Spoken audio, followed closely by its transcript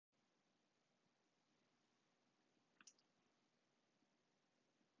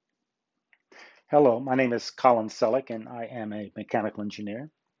Hello, my name is Colin Selleck, and I am a mechanical engineer.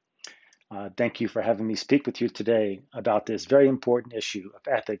 Thank you for having me speak with you today about this very important issue of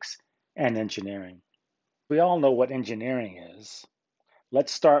ethics and engineering. We all know what engineering is.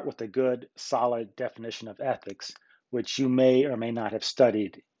 Let's start with a good, solid definition of ethics, which you may or may not have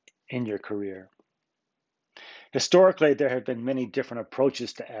studied in your career. Historically, there have been many different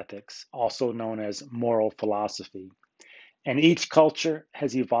approaches to ethics, also known as moral philosophy, and each culture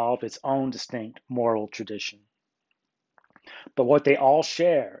has evolved its own distinct moral tradition. But what they all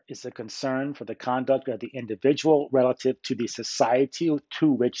share is a concern for the conduct of the individual relative to the society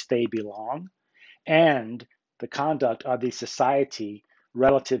to which they belong, and the conduct of the society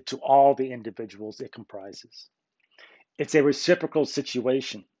relative to all the individuals it comprises. It's a reciprocal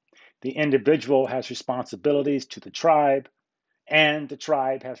situation. The individual has responsibilities to the tribe, and the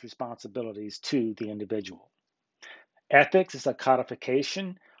tribe has responsibilities to the individual. Ethics is a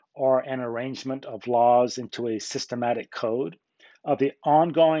codification or an arrangement of laws into a systematic code of the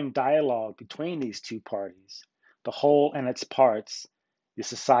ongoing dialogue between these two parties, the whole and its parts, the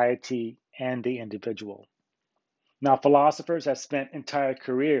society and the individual. Now, philosophers have spent entire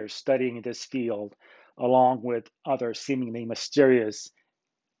careers studying this field along with other seemingly mysterious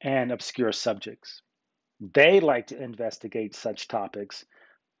and obscure subjects. They like to investigate such topics,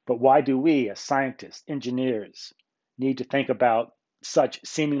 but why do we, as scientists, engineers, need to think about such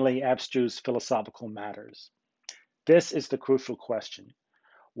seemingly abstruse philosophical matters? This is the crucial question.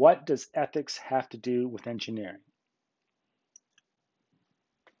 What does ethics have to do with engineering?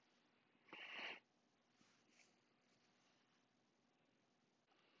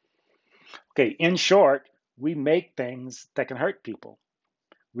 Okay, in short, we make things that can hurt people.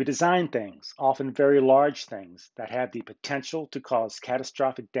 We design things, often very large things, that have the potential to cause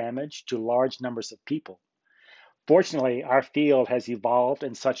catastrophic damage to large numbers of people. Fortunately, our field has evolved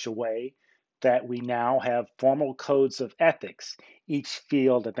in such a way that we now have formal codes of ethics, each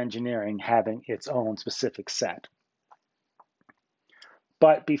field of engineering having its own specific set.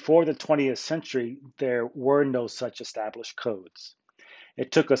 But before the 20th century, there were no such established codes.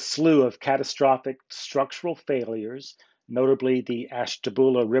 It took a slew of catastrophic structural failures, notably the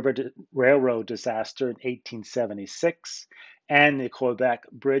Ashtabula River Railroad disaster in 1876 and the Quebec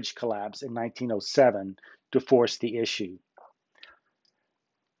Bridge collapse in 1907, to force the issue.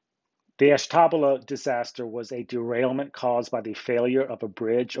 The Ashtabula disaster was a derailment caused by the failure of a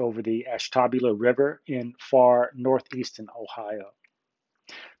bridge over the Ashtabula River in far northeastern Ohio.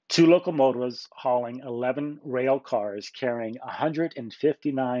 Two locomotives hauling 11 rail cars carrying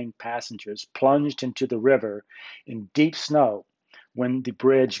 159 passengers plunged into the river in deep snow when the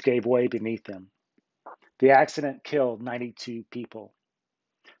bridge gave way beneath them. The accident killed 92 people.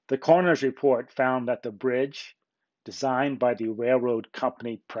 The coroner's report found that the bridge, designed by the railroad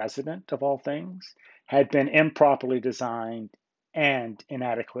company president of all things, had been improperly designed and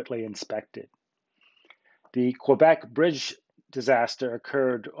inadequately inspected. The Quebec Bridge disaster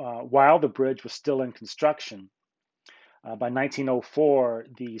occurred while the bridge was still in construction. By 1904,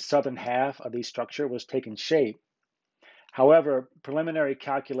 the southern half of the structure was taking shape. However, preliminary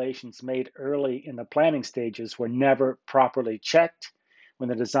calculations made early in the planning stages were never properly checked when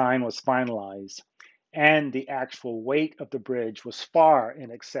the design was finalized, and the actual weight of the bridge was far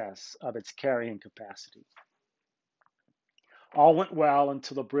in excess of its carrying capacity. All went well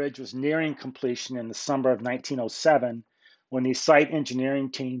until the bridge was nearing completion in the summer of 1907, when the site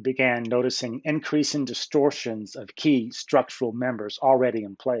engineering team began noticing increasing distortions of key structural members already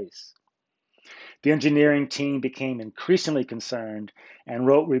in place. The engineering team became increasingly concerned and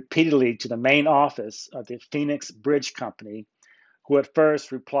wrote repeatedly to the main office of the Phoenix Bridge Company, who at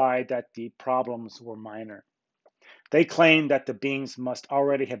first replied that the problems were minor. They claimed that the beams must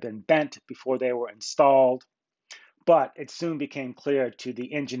already have been bent before they were installed, but it soon became clear to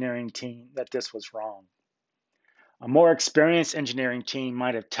the engineering team that this was wrong. A more experienced engineering team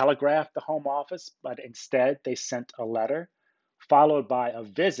might have telegraphed the Home Office, but instead they sent a letter, followed by a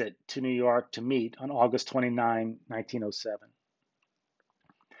visit to New York to meet on August 29, 1907.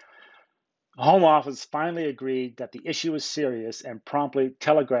 The Home Office finally agreed that the issue was serious and promptly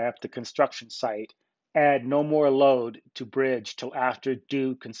telegraphed the construction site add no more load to bridge till after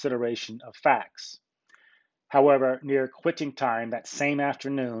due consideration of facts. However, near quitting time that same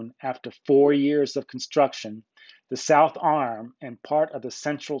afternoon, after 4 years of construction, the south arm and part of the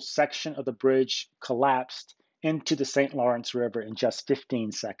central section of the bridge collapsed into the St. Lawrence River in just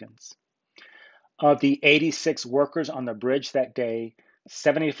 15 seconds. Of the 86 workers on the bridge that day,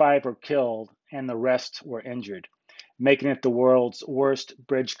 75 were killed and the rest were injured, making it the world's worst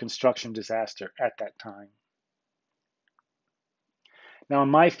bridge construction disaster at that time. Now, in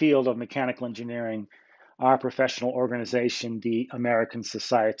my field of mechanical engineering, our professional organization, the American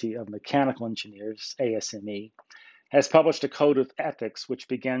Society of Mechanical Engineers, ASME, has published a code of ethics which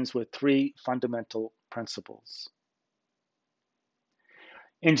begins with three fundamental principles.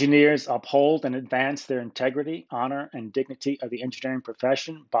 Engineers uphold and advance their integrity, honor, and dignity of the engineering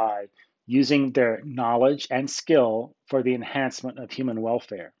profession by using their knowledge and skill for the enhancement of human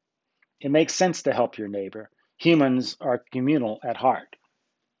welfare. It makes sense to help your neighbor. Humans are communal at heart.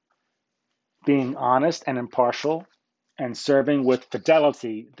 Being honest and impartial, and serving with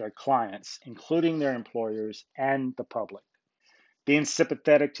fidelity their clients, including their employers and the public. Being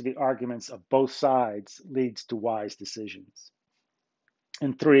sympathetic to the arguments of both sides leads to wise decisions.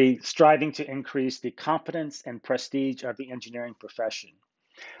 And three, striving to increase the competence and prestige of the engineering profession.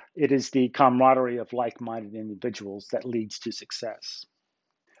 It is the camaraderie of like-minded individuals that leads to success.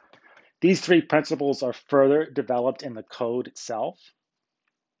 These three principles are further developed in the code itself.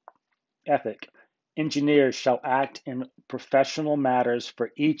 Ethic. Engineers shall act in professional matters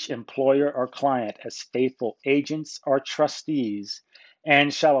for each employer or client as faithful agents or trustees,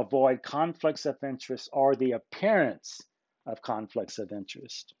 and shall avoid conflicts of interest or the appearance of conflicts of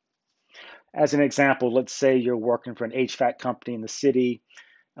interest. As an example, let's say you're working for an HVAC company in the city,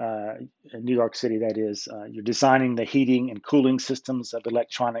 in New York City, that is. You're designing the heating and cooling systems of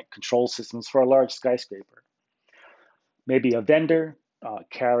electronic control systems for a large skyscraper. Maybe a vendor,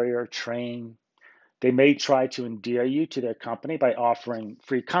 carrier, train. They may try to endear you to their company by offering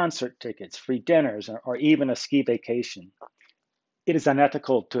free concert tickets, free dinners, or even a ski vacation. It is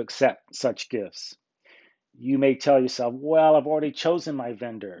unethical to accept such gifts. You may tell yourself, well, I've already chosen my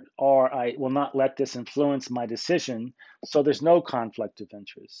vendor, or I will not let this influence my decision, so there's no conflict of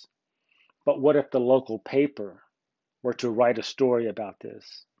interest. But what if the local paper were to write a story about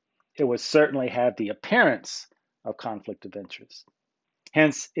this? It would certainly have the appearance of conflict of interest.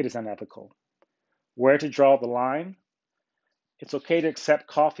 Hence, it is unethical. Where to draw the line? It's okay to accept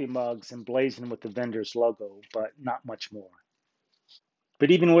coffee mugs emblazoned with the vendor's logo, but not much more. But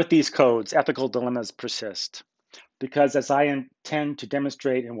even with these codes, ethical dilemmas persist. Because as I intend to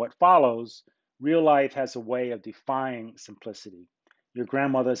demonstrate in what follows, real life has a way of defying simplicity. Your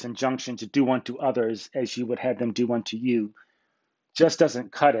grandmother's injunction to do unto others as you would have them do unto you just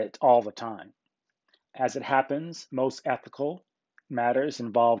doesn't cut it all the time. As it happens, most ethical matters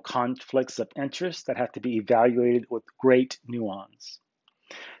involve conflicts of interest that have to be evaluated with great nuance.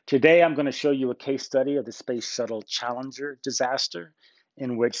 Today, I'm going to show you a case study of the Space Shuttle Challenger disaster,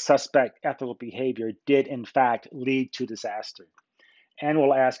 in which suspect ethical behavior did in fact lead to disaster. And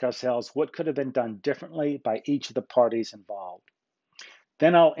we'll ask ourselves what could have been done differently by each of the parties involved.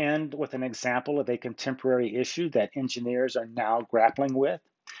 Then I'll end with an example of a contemporary issue that engineers are now grappling with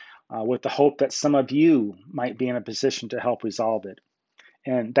the hope that some of you might be in a position to help resolve it.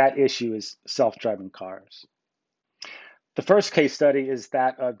 And that issue is self-driving cars. The first case study is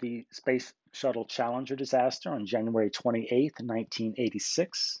that of the Space Shuttle Challenger disaster on January 28th,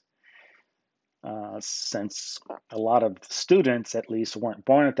 1986. Since a lot of students, at least, weren't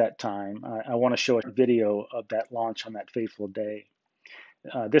born at that time, I want to show a video of that launch on that fateful day.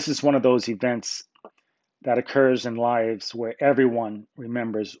 This is one of those events that occurs in lives where everyone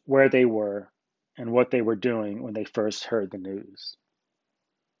remembers where they were and what they were doing when they first heard the news.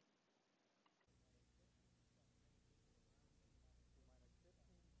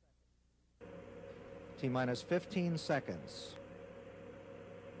 T-minus 15 seconds.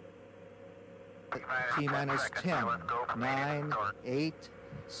 T-minus 10, 9, 8,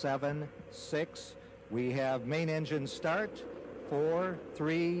 7, 6. We have main engine start. 4,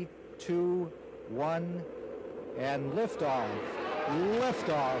 3, 2, 1, and liftoff.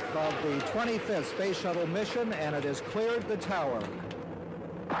 Liftoff of the 25th Space Shuttle mission, and it has cleared the tower.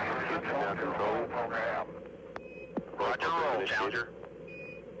 Roger, roll, Challenger.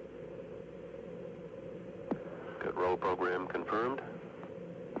 Good roll program confirmed.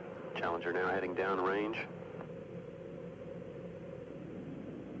 Challenger now heading downrange.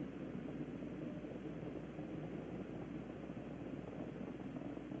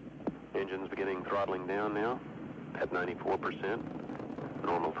 Engines beginning throttling down now at 94%.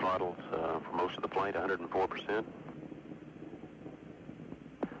 Normal throttles for most of the flight, 104%.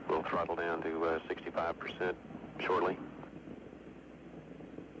 We'll throttle down to 65% shortly.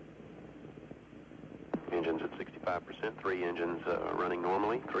 Engines at 65%, 3 engines running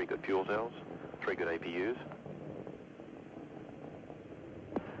normally, 3 good fuel cells, 3 good APUs.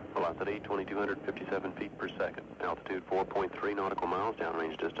 Velocity 2,257 feet per second. Altitude 4.3 nautical miles,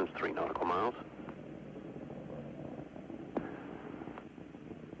 downrange distance 3 nautical miles.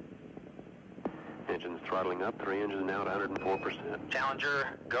 Engines throttling up, 3 engines now at 104%.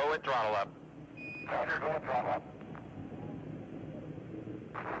 Challenger, go at throttle up. Challenger, go at throttle up.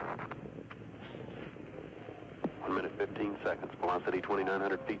 1 minute 15 seconds. Velocity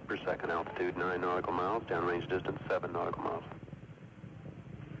 2,900 feet per second. Altitude 9 nautical miles. Downrange distance 7 nautical miles.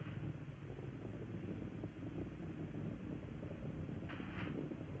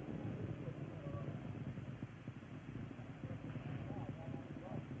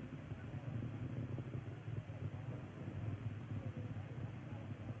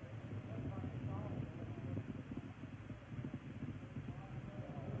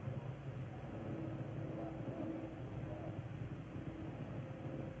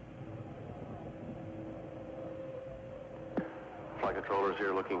 Flight controllers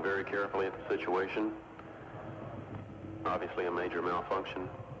here looking very carefully at the situation. Obviously a major malfunction.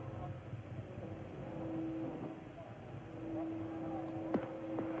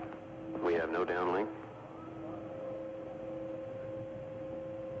 We have no downlink.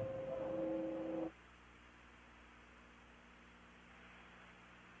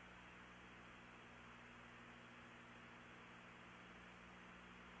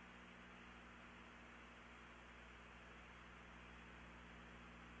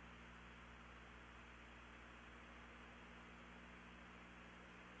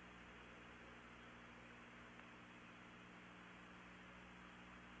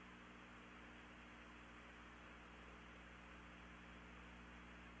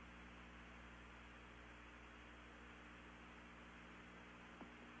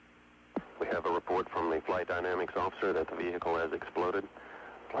 We have a report from the flight dynamics officer that the vehicle has exploded.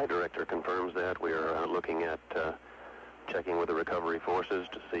 Flight director confirms that. We are looking at checking with the recovery forces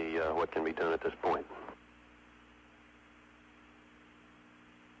to see what can be done at this point.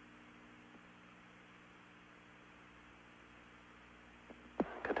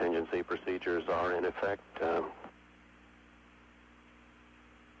 Contingency procedures are in effect.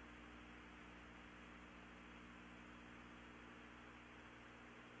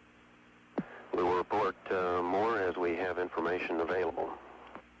 We will report more as we have information available.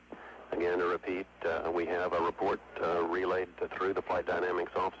 Again, to repeat, we have a report relayed through the flight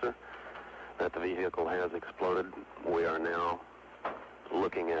dynamics officer that the vehicle has exploded. We are now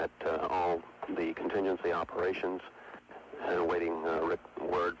looking at all the contingency operations and awaiting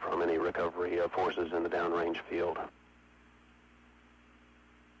word from any recovery forces in the downrange field.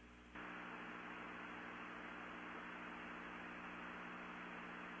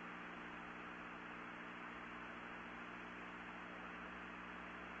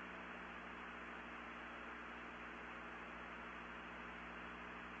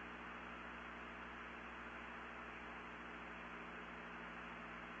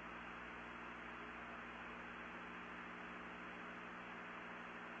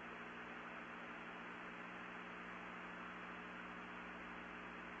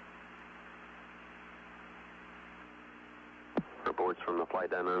 Reports from the flight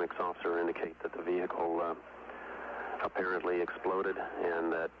dynamics officer indicate that the vehicle apparently exploded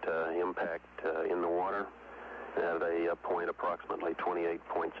and that impact in the water at a point approximately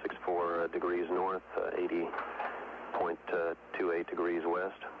 28.64 degrees north, 80.28 degrees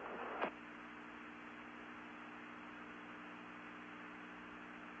west.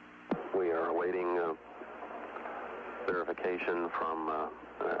 We are awaiting verification from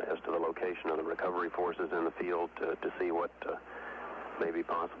as to the location of the recovery forces in the field to see what may be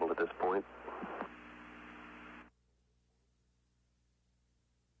possible at this point.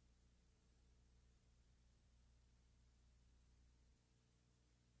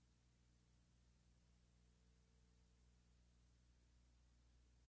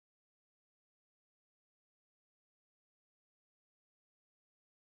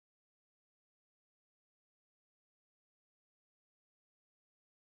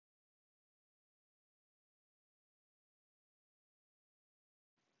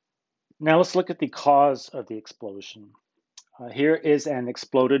 Now let's look at the cause of the explosion. Here is an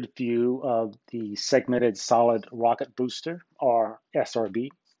exploded view of the segmented solid rocket booster, or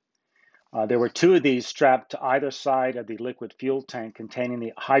SRB. There were two of these strapped to either side of the liquid fuel tank containing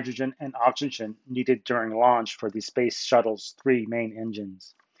the hydrogen and oxygen needed during launch for the Space Shuttle's 3 main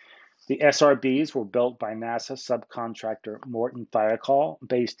engines. The SRBs were built by NASA subcontractor Morton Thiokol,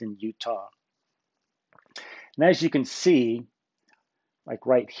 based in Utah. And as you can see, like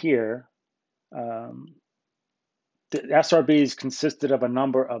right here, the SRBs consisted of a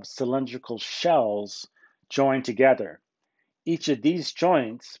number of cylindrical shells joined together. Each of these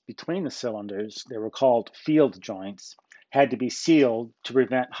joints between the cylinders, they were called field joints, had to be sealed to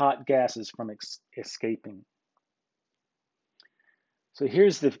prevent hot gases from escaping. So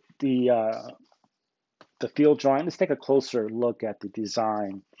here's the the field drawing, let's take a closer look at the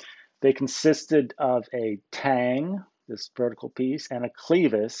design. They consisted of a tang, this vertical piece, and a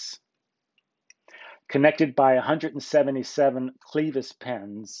clevis connected by 177 clevis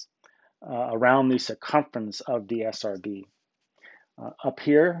pins around the circumference of the SRB. Up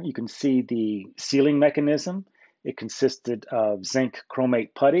here, you can see the sealing mechanism. It consisted of zinc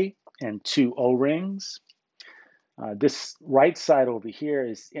chromate putty and 2 O-rings. This right side over here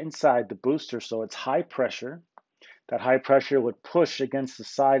is inside the booster, so it's high pressure. That high pressure would push against the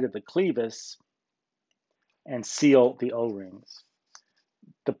side of the clevis and seal the O-rings.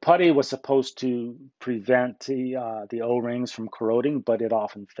 The putty was supposed to prevent the O-rings from corroding, but it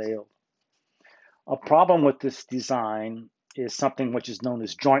often failed. A problem with this design is something which is known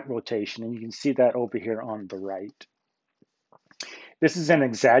as joint rotation, and you can see that over here on the right. This is an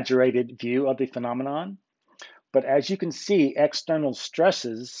exaggerated view of the phenomenon, but as you can see, external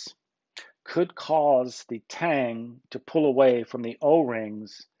stresses could cause the tang to pull away from the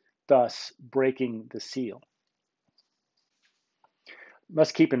O-rings, thus breaking the seal.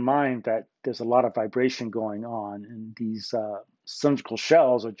 Must keep in mind that there's a lot of vibration going on, and these cylindrical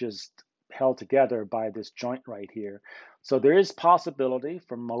shells are just held together by this joint right here. So there is possibility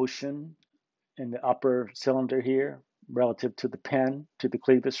for motion in the upper cylinder here relative to the pen, to the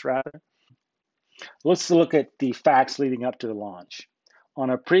clevis rather. Let's look at the facts leading up to the launch. On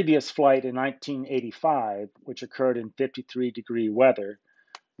a previous flight in 1985, which occurred in 53-degree weather,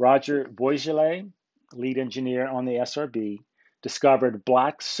 Roger Boisjoly, lead engineer on the SRB, discovered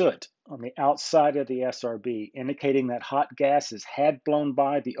black soot on the outside of the SRB, indicating that hot gases had blown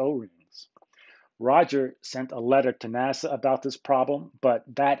by the O-rings. Roger sent a letter to NASA about this problem, but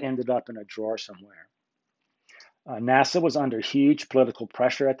that ended up in a drawer somewhere. NASA was under huge political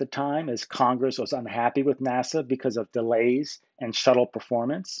pressure at the time, as Congress was unhappy with NASA because of delays in shuttle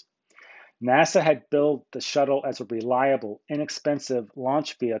performance. NASA had built the shuttle as a reliable, inexpensive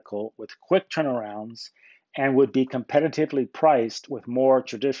launch vehicle with quick turnarounds and would be competitively priced with more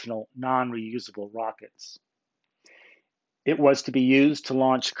traditional non-reusable rockets. It was to be used to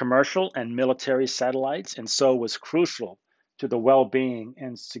launch commercial and military satellites, and so was crucial to the well-being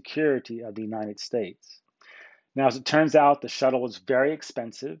and security of the United States. Now, as it turns out, the shuttle was very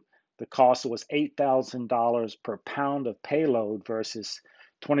expensive. The cost was $8,000 per pound of payload versus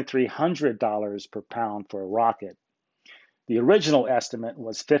 $2,300 per pound for a rocket. The original estimate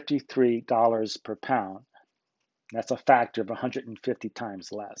was $53 per pound. That's a factor of 150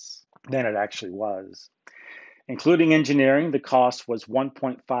 times less than it actually was. Including engineering, the cost was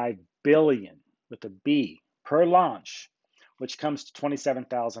 $1.5 billion with a B per launch, which comes to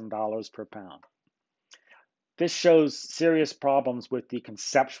 $27,000 per pound. This shows serious problems with the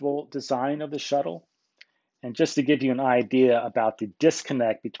conceptual design of the shuttle. And just to give you an idea about the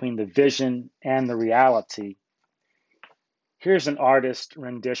disconnect between the vision and the reality, here's an artist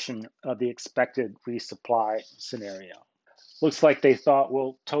rendition of the expected resupply scenario. Looks like they thought,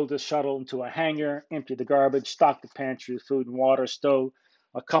 we'll tow the shuttle into a hangar, empty the garbage, stock the pantry with food and water, stow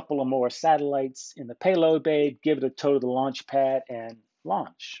a couple of more satellites in the payload bay, give it a tow to the launch pad, and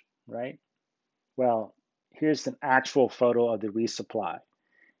launch, right? Well, here's an actual photo of the resupply.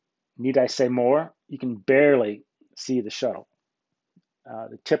 Need I say more? You can barely see the shuttle.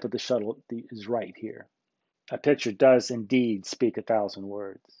 The tip of the shuttle is right here. A picture does indeed speak 1,000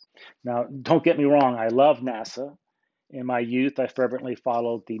 words. Now, don't get me wrong, I love NASA. In my youth, I fervently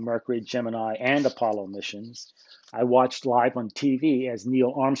followed the Mercury, Gemini, and Apollo missions. I watched live on TV as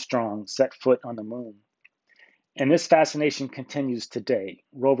Neil Armstrong set foot on the moon. And this fascination continues today.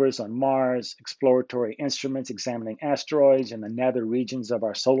 Rovers on Mars, exploratory instruments examining asteroids in the nether regions of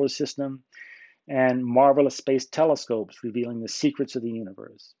our solar system, and marvelous space telescopes revealing the secrets of the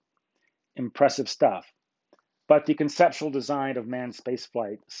universe. Impressive stuff. But the conceptual design of manned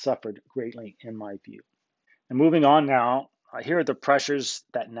spaceflight suffered greatly in my view. And moving on now, here are the pressures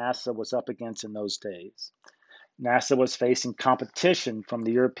that NASA was up against in those days. NASA was facing competition from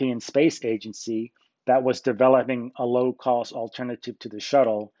the European Space Agency that was developing a low-cost alternative to the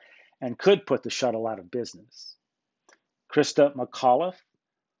shuttle and could put the shuttle out of business. Krista McAuliffe,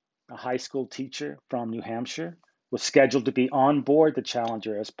 a high school teacher from New Hampshire, was scheduled to be on board the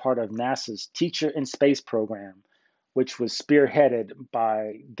Challenger as part of NASA's Teacher in Space program, which was spearheaded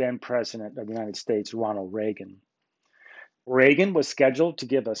by then President of the United States, Ronald Reagan. Reagan was scheduled to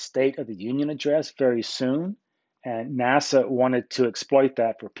give a State of the Union address very soon, and NASA wanted to exploit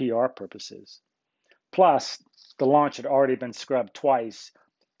that for PR purposes. Plus, the launch had already been scrubbed twice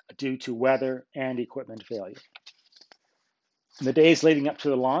due to weather and equipment failure. In the days leading up to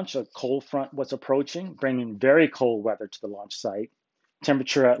the launch, a cold front was approaching, bringing very cold weather to the launch site.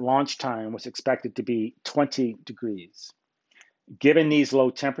 temperature at launch time was expected to be 20 degrees. Given these low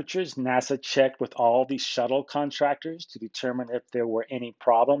temperatures, NASA checked with all the shuttle contractors to determine if there were any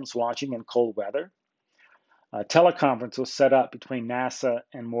problems launching in cold weather. A teleconference was set up between NASA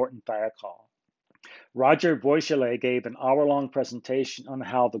and Morton Thiokol. Roger Boisjoly gave an hour-long presentation on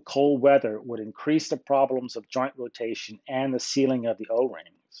how the cold weather would increase the problems of joint rotation and the sealing of the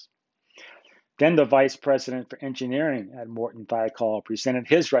O-rings. Then the vice president for engineering at Morton Thiokol presented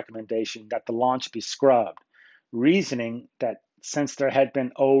his recommendation that the launch be scrubbed, reasoning that since there had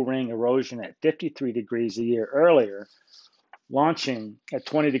been O-ring erosion at 53 degrees a year earlier, launching at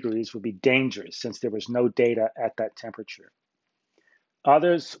 20 degrees would be dangerous since there was no data at that temperature.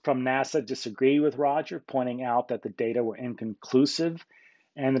 Others from NASA disagreed with Roger, pointing out that the data were inconclusive,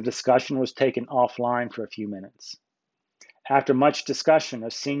 and the discussion was taken offline for a few minutes. After much discussion,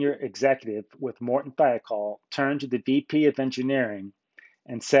 a senior executive with Morton Thiokol turned to the VP of Engineering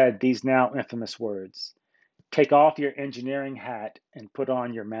and said these now infamous words: "Take off your engineering hat and put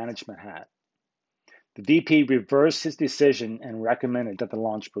on your management hat." The VP reversed his decision and recommended that the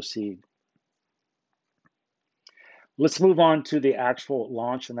launch proceed. Let's move on to the actual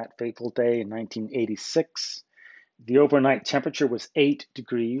launch on that fateful day in 1986. The overnight temperature was 8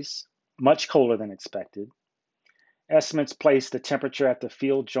 degrees, much colder than expected. Estimates placed the temperature at the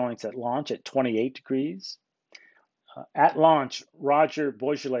field joints at launch at 28 degrees. At launch, Roger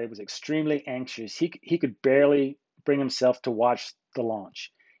Boisjoly was extremely anxious. He could barely bring himself to watch the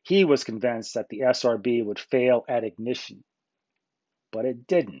launch. He was convinced that the SRB would fail at ignition, but it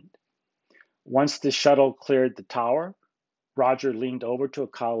didn't. Once the shuttle cleared the tower, Roger leaned over to a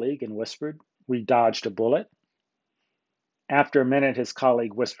colleague and whispered, "We dodged a bullet." After a minute, his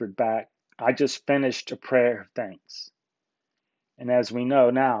colleague whispered back, "I just finished a prayer of thanks." And as we know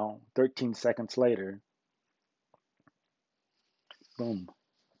now, 13 seconds later, boom.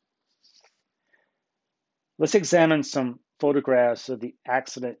 Let's examine some photographs of the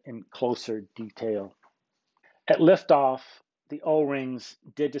accident in closer detail. At liftoff, the O-rings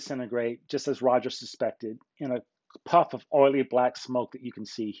did disintegrate, just as Roger suspected, in a puff of oily black smoke that you can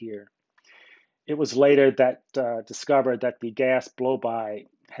see here. It was later that discovered that the gas blowby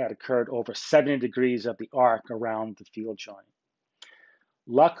had occurred over 70 degrees of the arc around the field joint.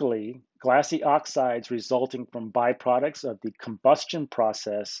 Luckily, glassy oxides resulting from byproducts of the combustion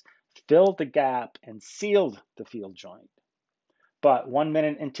process filled the gap and sealed the field joint. But 1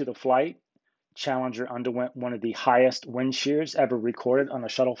 minute into the flight, Challenger underwent one of the highest wind shears ever recorded on a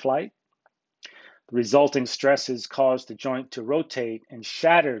shuttle flight. The resulting stresses caused the joint to rotate and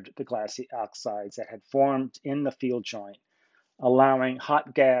shattered the glassy oxides that had formed in the field joint, allowing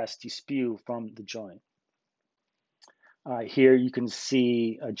hot gas to spew from the joint. Here you can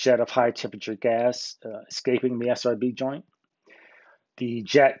see a jet of high temperature gas escaping the SRB joint. The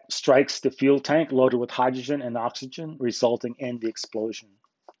jet strikes the fuel tank loaded with hydrogen and oxygen, resulting in the explosion.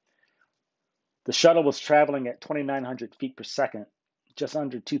 The shuttle was traveling at 2,900 feet per second, just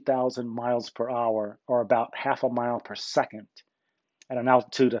under 2,000 miles per hour, or about half a mile per second, at an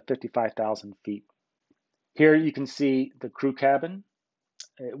altitude of 55,000 feet. Here you can see the crew cabin.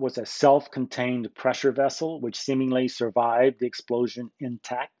 It was a self-contained pressure vessel which seemingly survived the explosion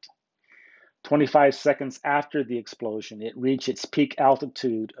intact. 25 seconds after the explosion, it reached its peak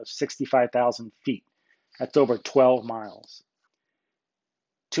altitude of 65,000 feet. That's over 12 miles.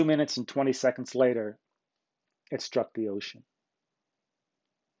 2 minutes and 20 seconds later, it struck the ocean.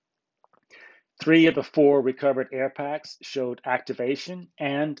 3 of the 4 recovered air packs showed activation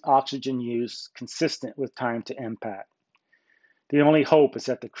and oxygen use consistent with time to impact. The only hope is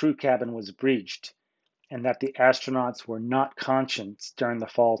that the crew cabin was breached and that the astronauts were not conscious during the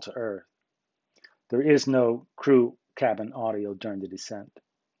fall to Earth. There is no crew cabin audio during the descent.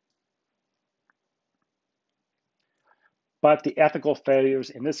 But the ethical failures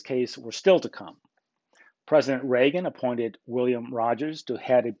in this case were still to come. President Reagan appointed William Rogers to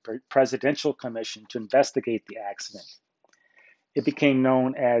head a presidential commission to investigate the accident. It became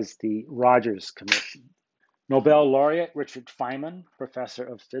known as the Rogers Commission. Nobel laureate Richard Feynman, professor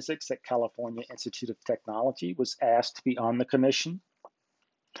of physics at California Institute of Technology, was asked to be on the commission.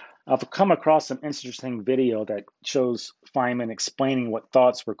 I've come across some interesting video that shows Feynman explaining what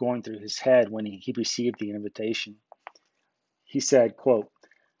thoughts were going through his head when he received the invitation. He said, quote,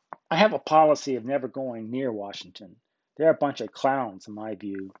 "I have a policy of never going near Washington. They're a bunch of clowns, in my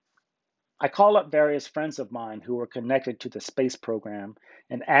view. I called up various friends of mine who were connected to the space program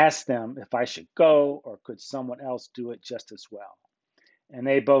and asked them if I should go or could someone else do it just as well. And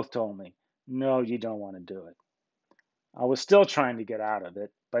they both told me, no, you don't want to do it. I was still trying to get out of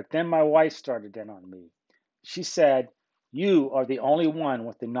it, but then my wife started in on me. She said, You are the only one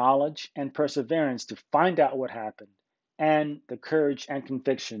with the knowledge and perseverance to find out what happened, and the courage and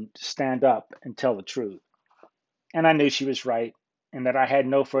conviction to stand up and tell the truth. And I knew she was right, and that I had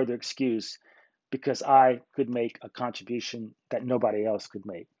no further excuse because I could make a contribution that nobody else could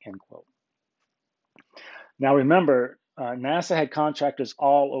make, end quote. Now remember, NASA had contractors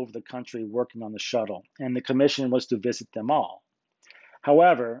all over the country working on the shuttle, and the commission was to visit them all.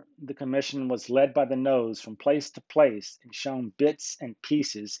 However, the commission was led by the nose from place to place and shown bits and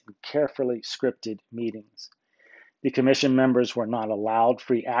pieces in carefully scripted meetings. The commission members were not allowed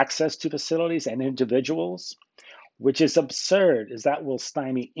free access to facilities and individuals, which is absurd as that will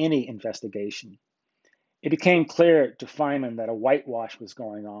stymie any investigation. It became clear to Feynman that a whitewash was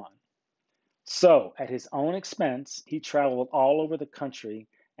going on. So, at his own expense, he traveled all over the country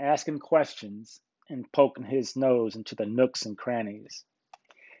asking questions and poking his nose into the nooks and crannies.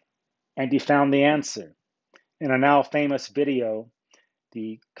 And he found the answer. In a now famous video,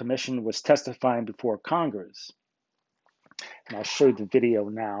 the commission was testifying before Congress. And I'll show you the video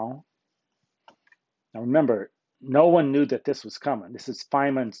now. Now remember, no one knew that this was coming. This is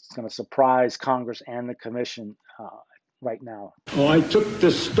Feynman's going to surprise Congress and the commission right now. Oh, I took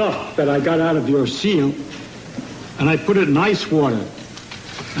the stuff that I got out of your seal and I put it in ice water.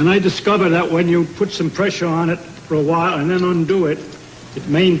 And I discovered that when you put some pressure on it for a while and then undo it, it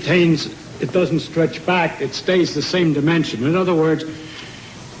maintains, it doesn't stretch back, it stays the same dimension. In other words,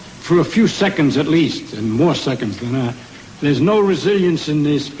 for a few seconds at least, and more seconds than that, there's no resilience in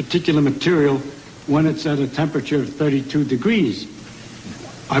this particular material when it's at a temperature of 32 degrees.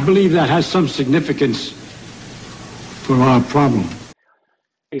 I believe that has some significance for our problem.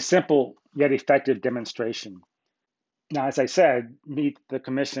 A simple yet effective demonstration. Now, as I said, neither the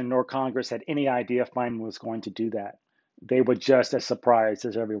commission nor Congress had any idea Feynman was going to do that. They were just as surprised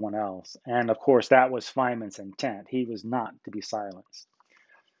as everyone else. And of course, that was Feynman's intent. He was not to be silenced.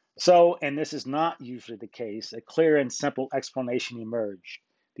 So, and this is not usually the case, a clear and simple explanation emerged.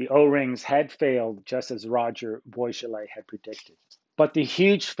 The O-rings had failed just as Roger Boisjoly had predicted. But the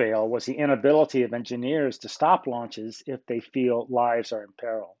huge fail was the inability of engineers to stop launches if they feel lives are in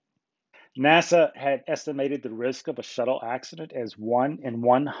peril. NASA had estimated the risk of a shuttle accident as 1 in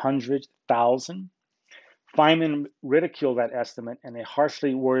 100,000. Feynman ridiculed that estimate in a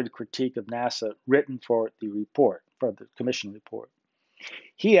harshly worded critique of NASA written for the report, for the commission report.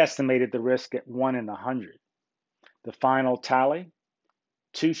 He estimated the risk at 1 in 100. The final tally,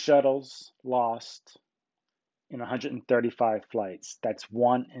 2 shuttles lost in 135 flights. That's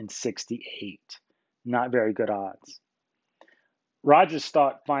 1 in 68. Not very good odds. Rogers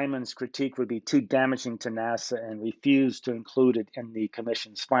thought Feynman's critique would be too damaging to NASA and refused to include it in the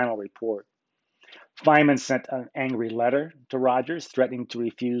commission's final report. Feynman sent an angry letter to Rogers threatening to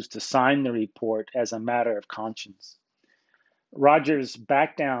refuse to sign the report as a matter of conscience. Rogers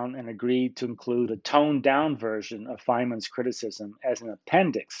backed down and agreed to include a toned-down version of Feynman's criticism as an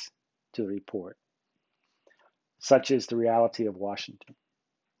appendix to the report. Such is the reality of Washington.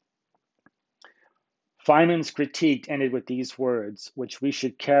 Feynman's critique ended with these words, which we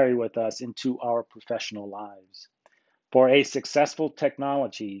should carry with us into our professional lives. For a successful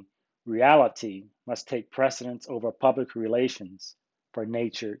technology, reality must take precedence over public relations, for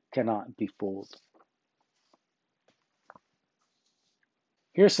nature cannot be fooled.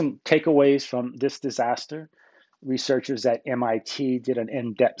 Here's some takeaways from this disaster. Researchers at MIT did an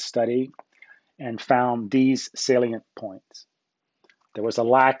in-depth study and found these salient points. There was a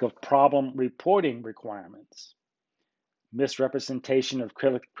lack of problem reporting requirements. Misrepresentation of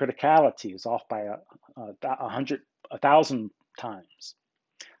criticality is off by 1,000 times.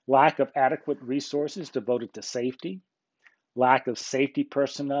 Lack of adequate resources devoted to safety. Lack of safety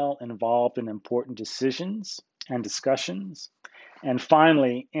personnel involved in important decisions and discussions. And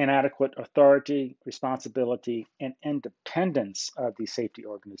finally, inadequate authority, responsibility, and independence of the safety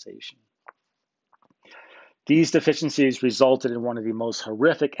organization. These deficiencies resulted in one of the most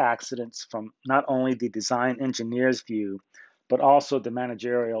horrific accidents from not only the design engineer's view, but also the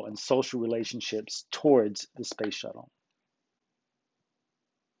managerial and social relationships towards the space shuttle.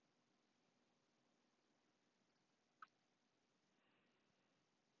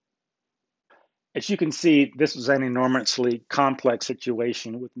 As you can see, this was an enormously complex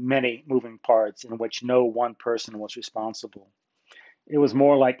situation with many moving parts in which no one person was responsible. It was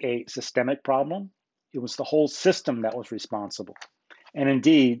more like a systemic problem. It was the whole system that was responsible. And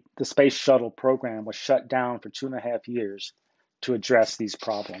indeed, the Space Shuttle program was shut down for 2.5 years to address these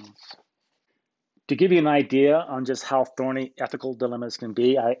problems. To give you an idea on just how thorny ethical dilemmas can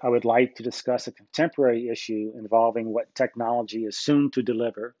be, I would like to discuss a contemporary issue involving what technology is soon to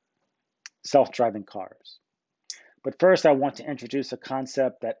deliver: self-driving cars. But first, I want to introduce a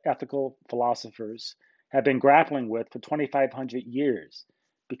concept that ethical philosophers have been grappling with for 2,500 years,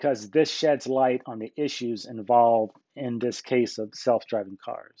 because this sheds light on the issues involved in this case of self-driving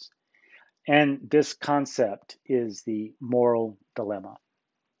cars. And this concept is the moral dilemma.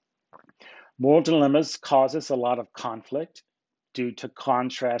 Moral dilemmas cause us a lot of conflict due to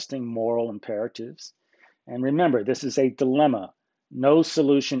contrasting moral imperatives. And remember, this is a dilemma. No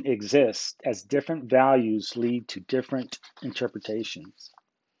solution exists, as different values lead to different interpretations.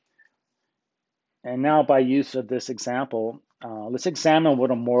 And now, by use of this example, let's examine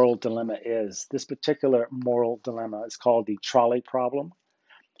what a moral dilemma is. This particular moral dilemma is called the trolley problem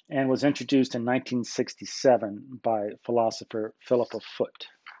and was introduced in 1967 by philosopher Philippa Foot.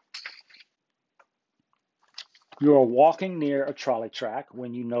 You are walking near a trolley track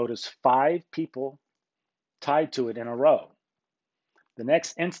when you notice 5 people tied to it in a row. The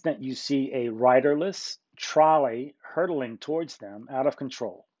next instant, you see a riderless trolley hurtling towards them out of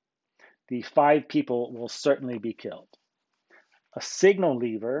control. The 5 people will certainly be killed. A signal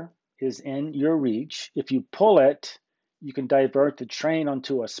lever is in your reach. If you pull it, you can divert the train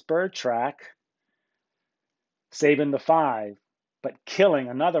onto a spur track, saving the 5, but killing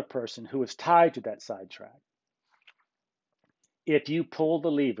another person who is tied to that side track. If you pull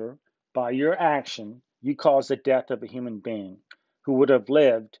the lever, by your action, you cause the death of a human being who would have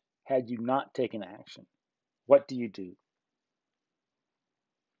lived had you not taken action. What do you do?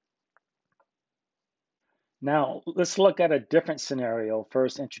 Now, let's look at a different scenario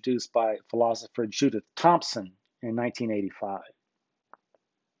first introduced by philosopher Judith Thomson in 1985.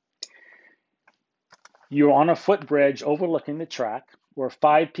 You're on a footbridge overlooking the track where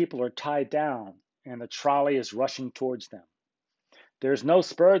 5 people are tied down and the trolley is rushing towards them. There's no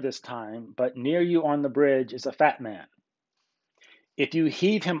spur this time, but near you on the bridge is a fat man. If you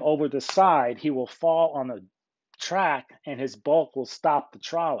heave him over the side, he will fall on the track and his bulk will stop the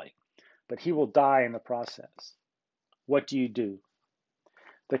trolley, but he will die in the process. What do you do?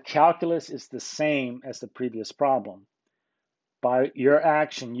 The calculus is the same as the previous problem. By your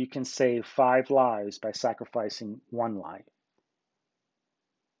action, you can save 5 lives by sacrificing 1 life.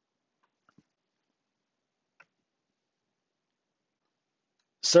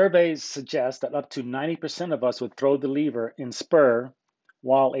 Surveys suggest that up to 90% of us would throw the lever in spur,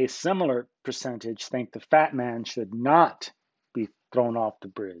 while a similar percentage think the fat man should not be thrown off the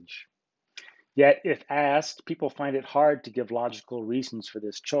bridge. Yet, if asked, people find it hard to give logical reasons for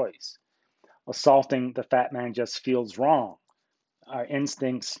this choice. Assaulting the fat man just feels wrong. Our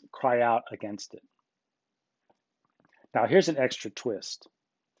instincts cry out against it. Now, here's an extra twist.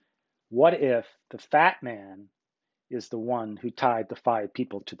 What if the fat man is the one who tied the 5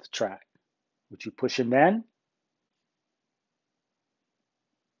 people to the track? Would you push him then?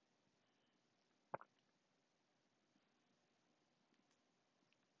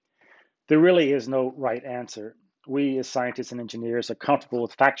 There really is no right answer. We as scientists and engineers are comfortable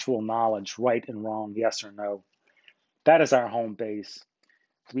with factual knowledge, right and wrong, yes or no. That is our home base.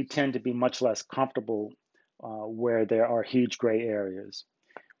 We tend to be much less comfortable where there are huge gray areas.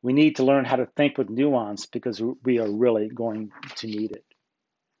 We need to learn how to think with nuance because we are really going to need it.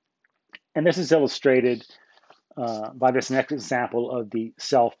 And this is illustrated by this next example of the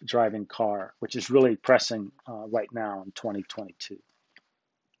self-driving car, which is really pressing right now in 2022.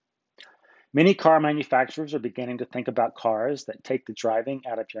 Many car manufacturers are beginning to think about cars that take the driving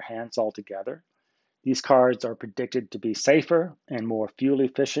out of your hands altogether. These cars are predicted to be safer and more fuel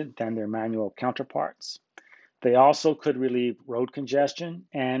efficient than their manual counterparts. They also could relieve road congestion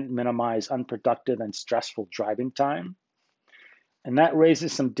and minimize unproductive and stressful driving time. And that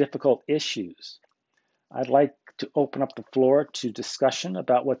raises some difficult issues. I'd like to open up the floor to discussion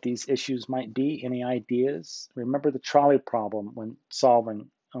about what these issues might be. Any ideas? Remember the trolley problem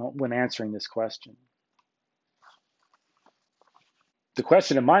when answering this question. The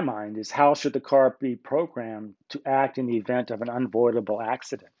question in my mind is, how should the car be programmed to act in the event of an unavoidable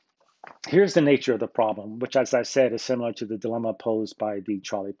accident? Here's the nature of the problem, which, as I said, is similar to the dilemma posed by the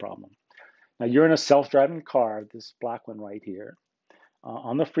trolley problem. Now, you're in a self-driving car, this black one right here.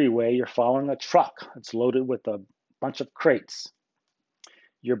 On the freeway, you're following a truck that's loaded with a bunch of crates.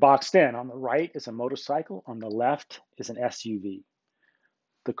 You're boxed in. On the right is a motorcycle. On the left is an SUV.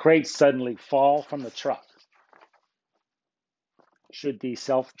 The crates suddenly fall from the truck. Should the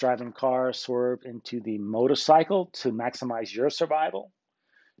self-driving car swerve into the motorcycle to maximize your survival?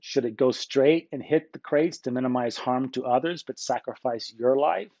 Should it go straight and hit the crates to minimize harm to others but sacrifice your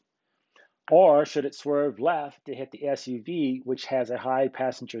life? Or should it swerve left to hit the SUV, which has a high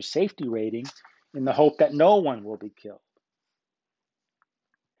passenger safety rating, in the hope that no one will be killed?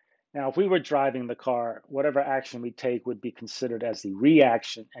 Now, if we were driving the car, whatever action we take would be considered as the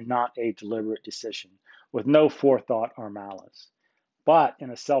reaction and not a deliberate decision, with no forethought or malice. But in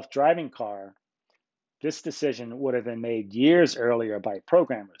a self-driving car, this decision would have been made years earlier by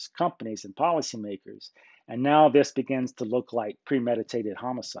programmers, companies, and policymakers, and now this begins to look like premeditated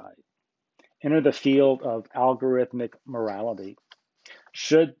homicide. Enter the field of algorithmic morality.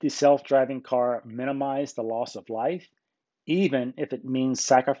 Should the self-driving car minimize the loss of life, even if it means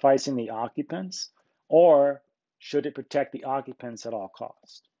sacrificing the occupants, or should it protect the occupants at all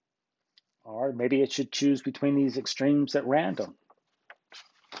costs? Or maybe it should choose between these extremes at random.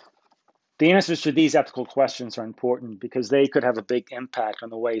 The answers to these ethical questions are important because they could have a big impact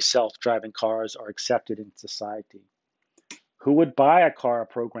on the way self-driving cars are accepted in society. Who would buy a car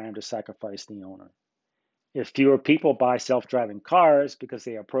programmed to sacrifice the owner? If fewer people buy self-driving cars because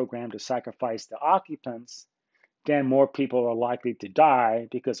they are programmed to sacrifice the occupants, then more people are likely to die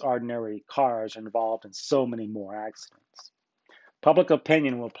because ordinary cars are involved in so many more accidents. Public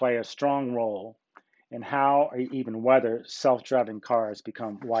opinion will play a strong role in how or even whether self-driving cars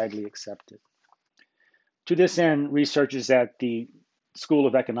become widely accepted. To this end, researchers at the School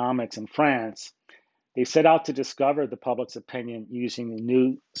of Economics in France, they set out to discover the public's opinion using the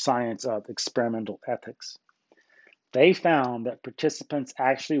new science of experimental ethics. They found that participants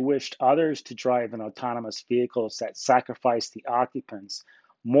actually wished others to drive in autonomous vehicles that sacrificed the occupants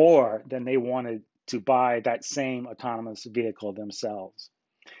more than they wanted to buy that same autonomous vehicle themselves.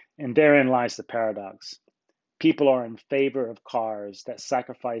 And therein lies the paradox. People are in favor of cars that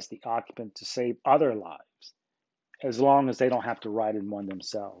sacrifice the occupant to save other lives, as long as they don't have to ride in one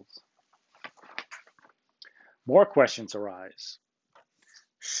themselves. More questions arise.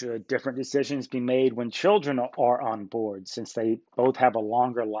 Should different decisions be made when children are on board, since they both have a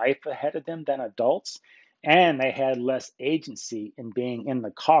longer life ahead of them than adults, and they had less agency in being in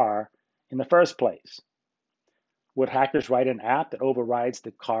the car in the first place? Would hackers write an app that overrides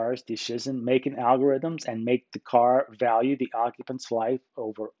the car's decision-making algorithms and make the car value the occupant's life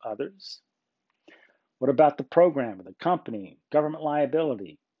over others? What about the programmer, the company, government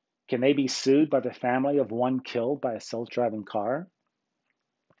liability? Can they be sued by the family of one killed by a self-driving car?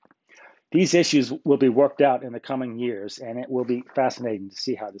 These issues will be worked out in the coming years, and it will be fascinating to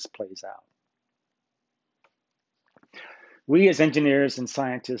see how this plays out. We as engineers and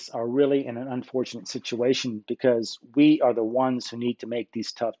scientists are really in an unfortunate situation because we are the ones who need to make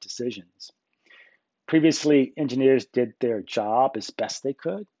these tough decisions. Previously, engineers did their job as best they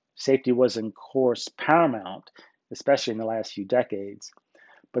could. Safety was, of course, paramount, especially in the last few decades,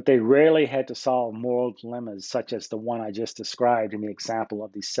 but they rarely had to solve moral dilemmas such as the one I just described in the example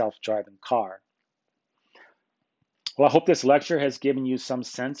of the self-driving car. Well, I hope this lecture has given you some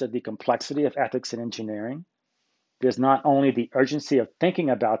sense of the complexity of ethics in engineering. There's not only the urgency of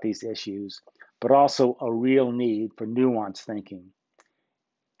thinking about these issues, but also a real need for nuanced thinking.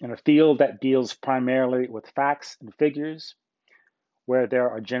 In a field that deals primarily with facts and figures, where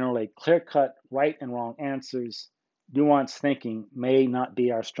there are generally clear-cut right and wrong answers, nuanced thinking may not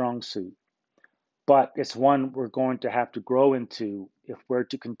be our strong suit, but it's one we're going to have to grow into if we're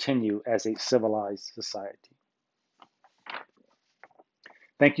to continue as a civilized society.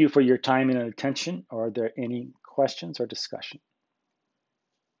 Thank you for your time and attention. Are there any questions or discussion?